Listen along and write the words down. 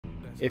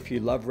If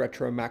you love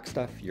retro Mac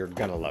stuff, you're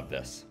gonna love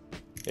this.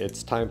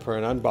 It's time for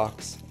an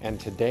unbox, and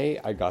today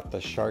I got the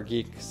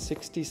Shargeek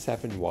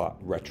 67-watt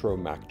retro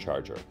Mac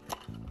charger.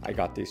 I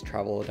got these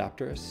travel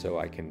adapters so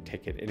I can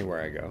take it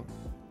anywhere I go.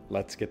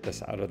 Let's get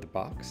this out of the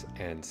box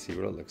and see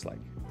what it looks like.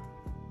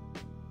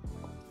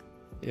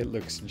 It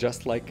looks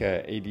just like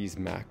a 80's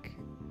Mac.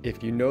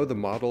 If you know the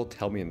model,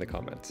 tell me in the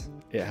comments.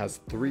 It has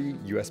 3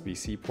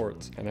 USB-C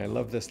ports, and I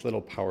love this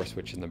little power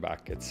switch in the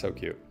back. It's so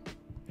cute.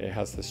 It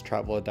has this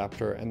travel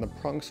adapter, and the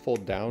prongs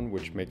fold down,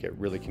 which make it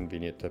really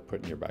convenient to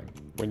put in your bag.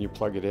 When you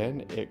plug it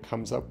in, it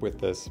comes up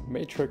with this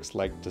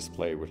matrix-like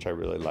display, which I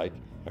really like.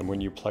 And when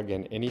you plug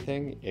in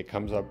anything, it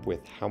comes up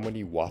with how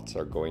many watts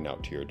are going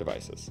out to your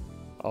devices.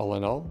 All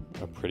in all,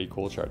 a pretty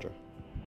cool charger.